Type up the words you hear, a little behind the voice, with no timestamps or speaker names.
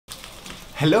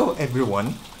Hello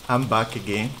everyone, I'm back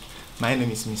again. My name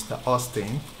is Mr.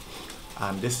 Austin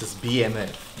and this is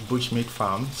BMF, Bushmeat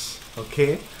Farms,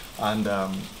 okay? And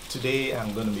today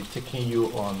I'm going to be taking you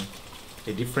on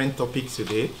a different topic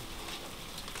today,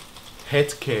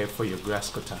 healthcare for your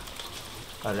grass cutter.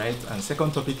 Alright, and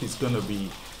second topic is going to be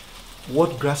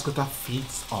what grass cutter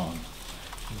feeds on.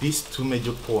 These two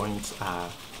major points are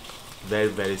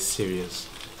very serious,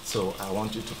 so I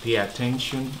want you to pay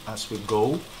attention as we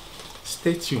go.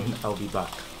 Stay tuned, I'll be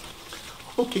back.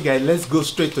 Okay guys, let's go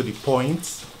straight to the point,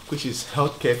 which is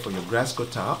healthcare for your grass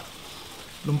cutter.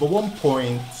 Number one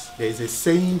point, there is a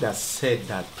saying that said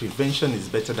that prevention is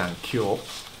better than cure.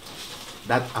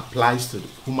 That applies to the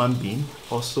human being,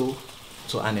 also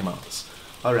to animals.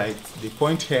 Alright, the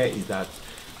point here is that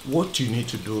what you need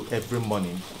to do every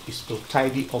morning is to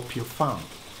tidy up your farm.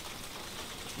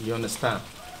 You understand?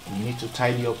 You need to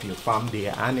tidy up your farm.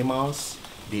 There are animals,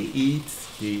 they eat,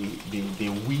 they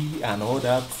wee and all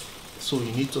that, so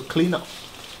you need to clean up.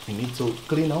 You need to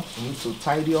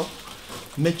tidy up,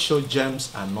 make sure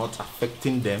germs are not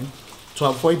affecting them to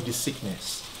avoid the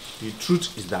sickness. The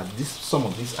truth is that some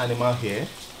of these animals here,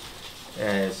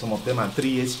 some of them are 3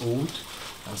 years old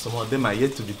and some of them are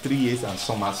yet to be 3 years and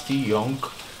some are still young,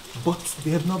 but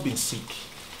they have not been sick.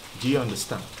 Do you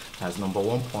understand? That's number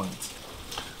one point.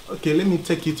 Okay, let me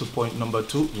take you to point number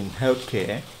two in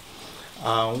healthcare.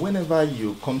 Whenever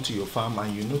you come to your farm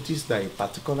and you notice that a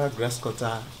particular grass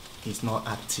cutter is not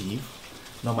active,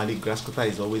 normally grass cutter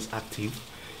is always active.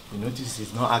 You notice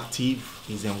it's not active,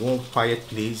 it's in one quiet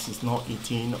place, it's not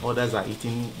eating, others are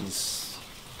eating, is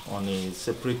on a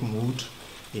separate mood.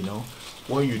 You know,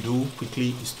 what you do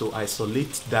quickly is to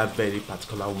isolate that very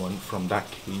particular one from that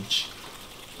cage,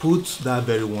 put that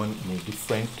very one in a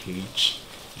different cage.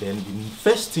 Then the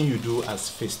first thing you do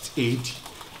as first aid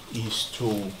is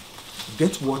to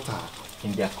get water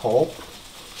in their cup,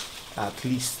 at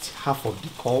least half of the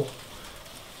cup,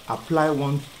 apply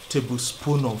 1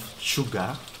 tablespoon of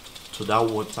sugar to that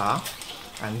water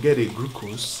and get a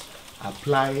glucose,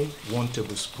 apply 1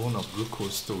 tablespoon of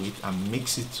glucose to it and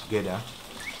mix it together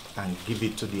and give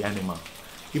it to the animal.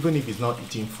 Even if it's not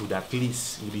eating food, at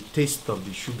least with the taste of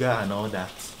the sugar and all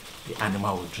that, the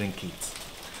animal will drink it.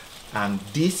 And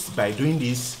this, by doing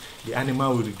this, the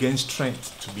animal will regain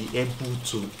strength to be able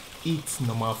to eat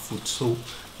normal food. So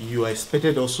you are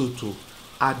expected also to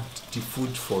add the food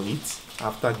for it.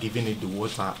 After giving it the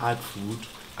water, add food,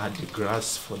 add the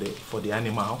grass for the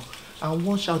animal, and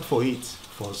watch out for it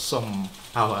for some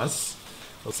hours.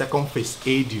 The second first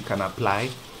aid you can apply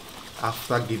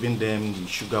after giving them the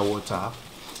sugar water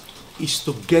is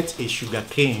to get a sugar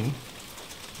cane.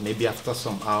 Maybe after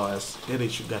some hours, get a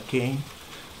sugar cane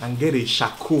and get a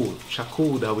charcoal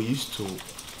that we used to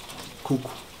cook.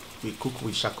 We cook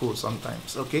with charcoal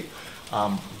sometimes, okay?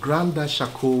 Grind that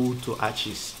charcoal to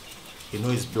ashes. You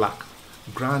know it's black.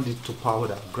 Grind it to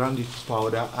powder.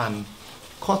 And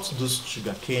cut those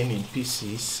sugar cane in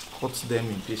pieces. Cut them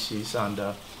in pieces and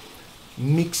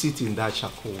mix it in that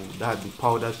charcoal, the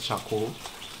powdered charcoal.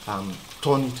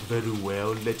 Turn it very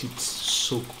well. Let it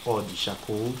soak all the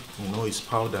charcoal. You know it's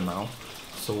powder now.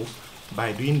 So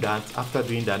by doing that, after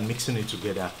doing that, mixing it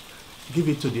together, give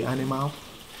it to the animal.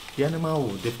 The animal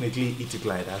will definitely eat it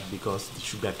like that because the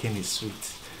sugar cane is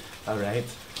sweet. Alright,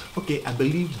 okay, I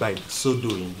believe by so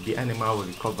doing the animal will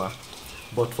recover.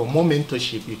 But for more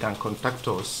mentorship, you can contact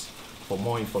us for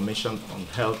more information on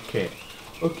healthcare.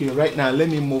 Okay, right now let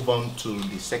me move on to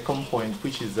the second point,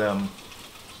 which is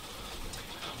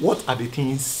what are the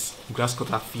things grass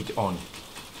cutter feed on?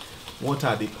 What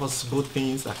are the possible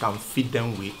things I can feed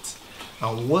them with?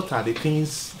 And what are the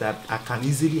things that I can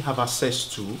easily have access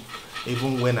to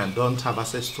even when I don't have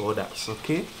access to others,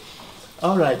 okay?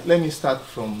 Alright, let me start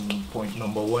from point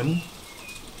number one.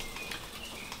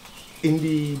 In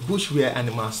the bush where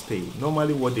animals stay,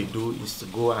 normally what they do is to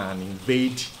go and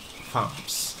invade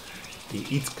farms. They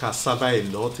eat cassava a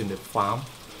lot in the farm.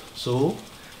 So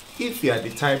if you are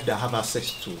the type that have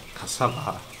access to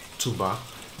cassava tuber,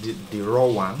 the raw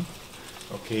one,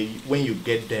 okay, when you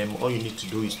get them, all you need to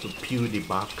do is to peel the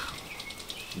bark.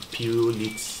 You peel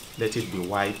it, let it be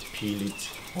white, peel it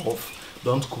off.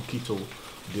 Don't cook it,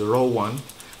 the raw one.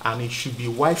 And it should be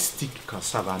white stick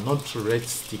cassava, not red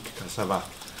stick cassava.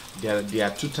 There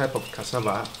are two types of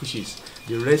cassava, which is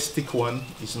the red stick one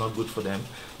is not good for them,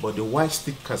 but the white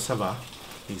stick cassava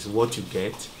is what you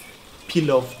get.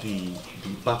 Peel off the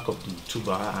back of the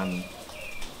tuber and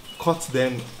cut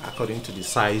them according to the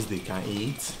size they can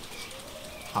eat.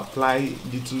 Apply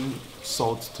little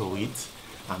salt to it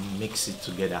and mix it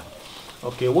together.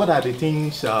 Okay, what are the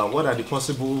things, what are the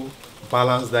possible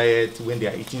balanced diet when they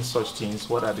are eating such things?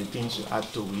 What are the things you add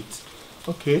to it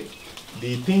Okay,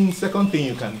 second thing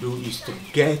you can do is to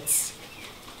get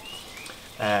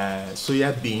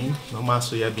soya bean, normal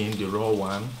soya bean, the raw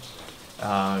one.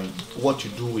 What you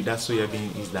do with that soya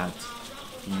bean is that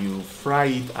you fry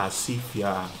it as if you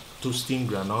are toasting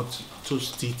granite.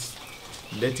 Toast it,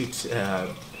 let it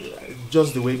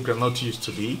just the way granite used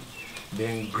to be,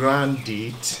 then grind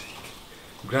it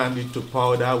to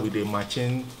powder with a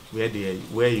machine where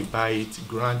you buy it.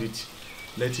 Grind it,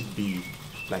 let it be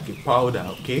like a powder.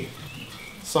 Okay,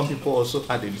 some people also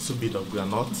add a little bit of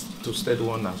granite, toasted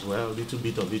one as well, a little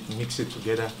bit of it, mix it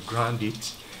together, grind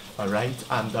it. All right,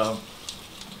 and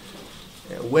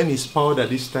when it's powder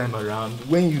this time around,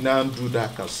 when you now do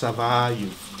that cassava,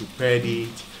 you've prepared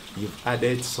it, you've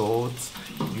added salt,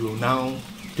 you now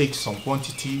take some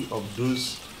quantity of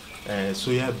those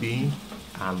soya bean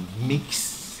and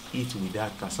mix it with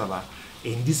that cassava.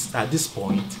 At this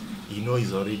point, you know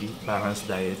it's already balanced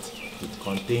diet. It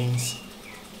contains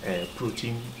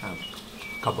protein and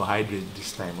carbohydrate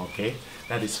this time. Okay,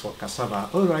 that is for cassava.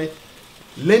 All right,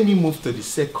 let me move to the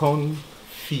second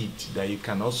feed that you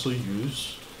can also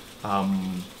use.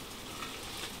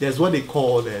 There's what they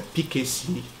call the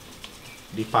PKC,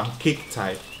 the pancake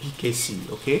type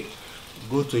PKC. Okay,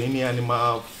 go to any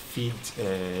animal feed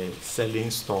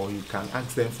selling store, you can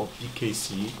ask them for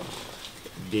PKC.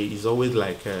 There is always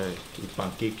like a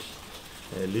pancake,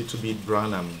 a little bit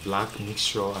brown and black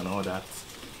mixture and all that,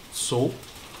 so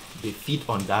they feed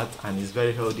on that and it's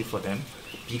very healthy for them.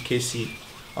 PKC.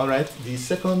 All right, the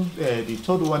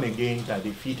third one again that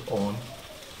they feed on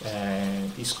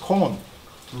is corn,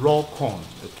 raw corn,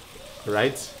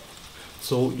 right?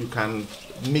 So you can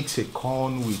mix a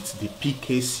corn with the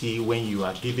PKC when you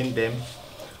are giving them.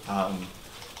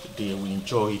 They will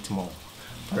enjoy it more.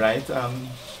 All right.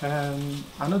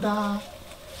 Another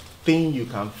thing you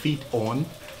can feed on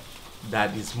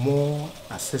that is more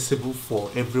accessible for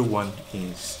everyone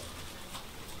is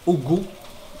ugu.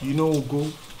 You know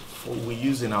ugu, we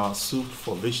use in our soup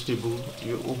for vegetable.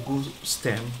 Your ugu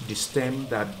stem, the stem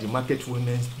that the market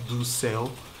women do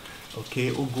sell.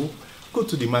 Okay, ugu. Go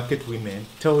to the market women,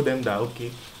 tell them that,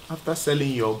 okay, after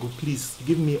selling your ugu, please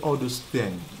give me all those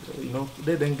stems. You know,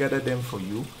 let them gather them for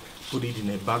you, put it in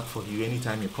a bag for you.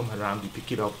 Anytime you come around, you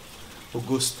pick it up.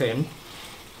 Ugu stem.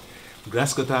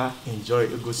 Grass cutter enjoy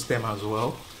ugu stem as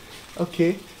well.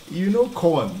 Okay, you know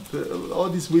corn. All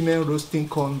these women roasting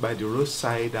corn by the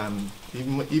roadside and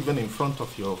even in front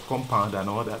of your compound and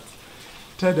all that.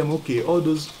 Tell them, okay, all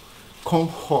those corn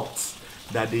husks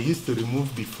that they used to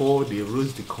remove before they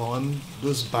roast the corn,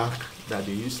 those bark that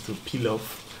they used to peel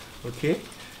off, okay,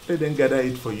 let them gather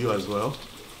it for you as well.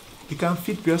 You can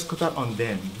feed grass cutter on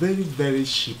them, very, very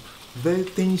cheap, very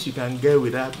things you can get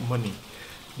without money.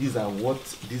 These are what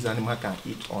this animal can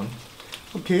eat on.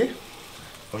 Okay,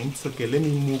 it's okay. Let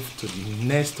me move to the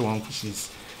next one, which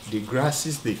is the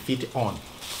grasses they feed on.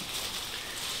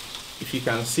 If you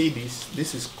can see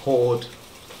this is called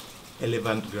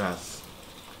elephant grass.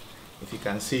 If you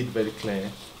can see it very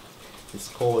clear, it's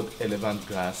called elephant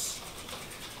grass.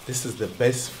 This is the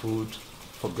best food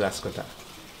for grass cutter.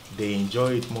 They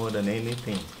enjoy it more than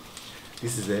anything.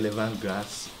 This is elephant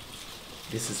grass.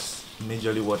 This is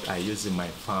majorly what I use in my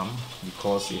farm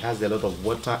because it has a lot of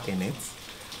water in it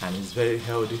and it's very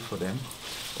healthy for them.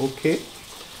 Okay,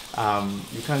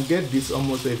 you can get this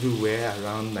almost everywhere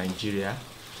around Nigeria.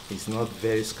 It's not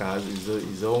very scarce.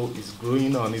 It's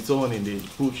growing on its own in the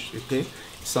bush. Okay,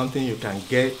 it's something you can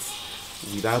get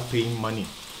without paying money.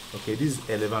 Okay, this is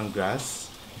elephant grass.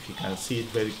 If you can see it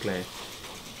very clear.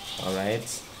 All right,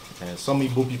 some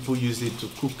Igbo people use it to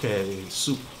cook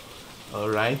soup. All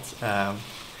right,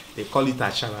 they call it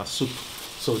achara soup.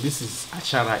 So this is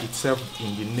achara itself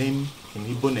in the name, in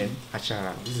Igbo name,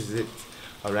 achara. This is it.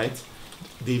 All right,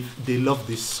 they love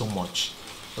this so much.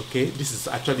 Okay, this is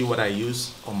actually what I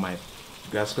use on my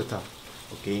grass cutter.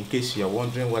 Okay, in case you are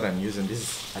wondering what I'm using, this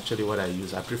is actually what I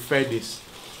use. I prefer this.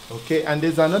 Okay, and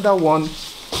there's another one.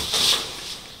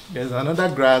 There's another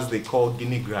grass they call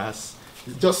guinea grass.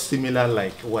 It's just similar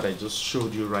like what I just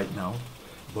showed you right now,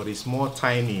 but it's more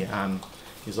tiny and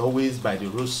it's always by the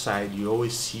roadside. You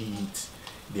always see it.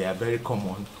 They are very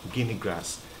common, guinea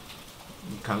grass.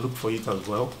 You can look for it as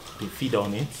well. They feed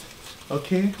on it.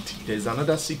 Okay, there's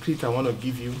another secret I want to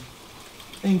give you.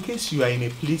 In case you are in a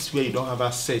place where you don't have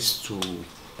access to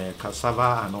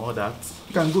cassava and all that,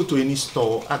 you can go to any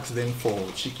store, ask them for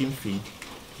chicken feed.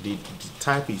 The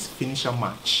type is finisher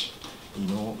match. You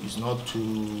know, it's not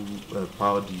too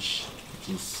powderish. It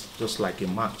is just like a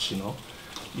match, you know.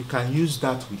 You can use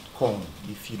that with corn.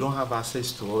 If you don't have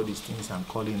access to all these things I'm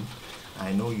calling,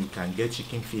 I know you can get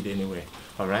chicken feed anywhere.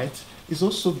 All right, it's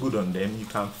also good on them. You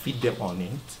can feed them on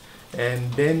it.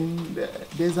 And then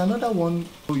there's another one,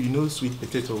 you know, sweet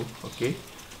potato, okay?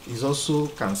 It's also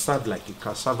can serve like a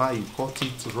cassava. You cut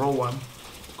it, raw one,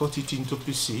 cut it into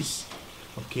pieces,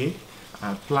 okay?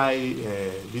 Apply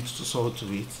little salt to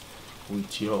it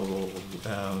with your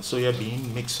soya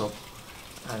bean mix up,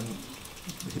 and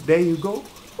there you go.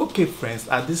 Okay friends,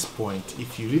 at this point,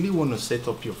 if you really want to set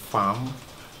up your farm,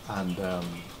 and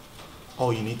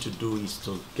all you need to do is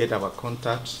to get our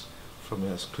contacts from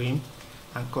your screen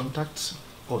and contact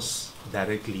us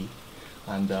directly,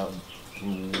 and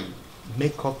we'll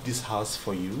make up this house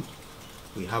for you.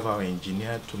 We have our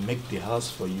engineer to make the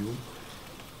house for you,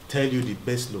 tell you the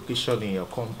best location in your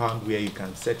compound where you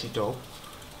can set it up.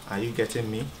 Are you getting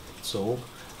me? So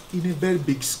in a very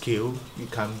big scale, you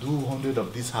can do 100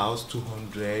 of this house,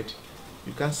 200.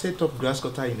 You can set up grass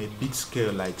cutter in a big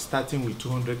scale, like starting with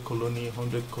 200 colony,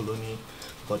 100 colony,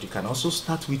 but you can also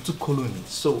start with 2 colonies.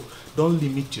 So don't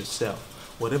limit yourself.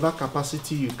 Whatever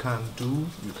capacity you can do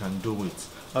it.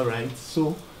 All right,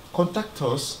 so contact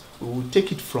us. We will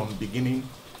take it from beginning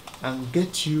and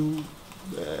get you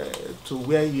to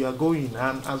where you are going,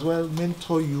 and as well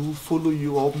mentor you, follow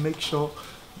you up, make sure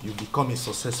you become a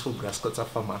successful grass cutter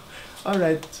farmer. All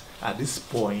right, at this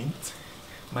point,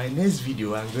 my next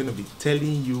video, I'm going to be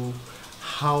telling you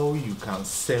how you can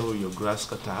sell your grass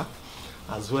cutter,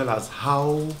 as well as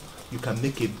how you can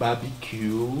make a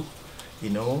barbecue, you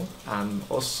know, and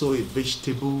also a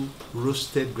vegetable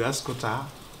roasted grass cutter.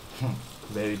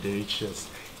 Very delicious.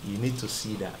 You need to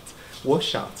see that.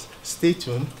 Watch out. Stay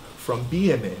tuned. From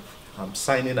BMF, I'm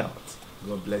signing out.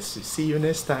 God bless you. See you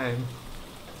next time.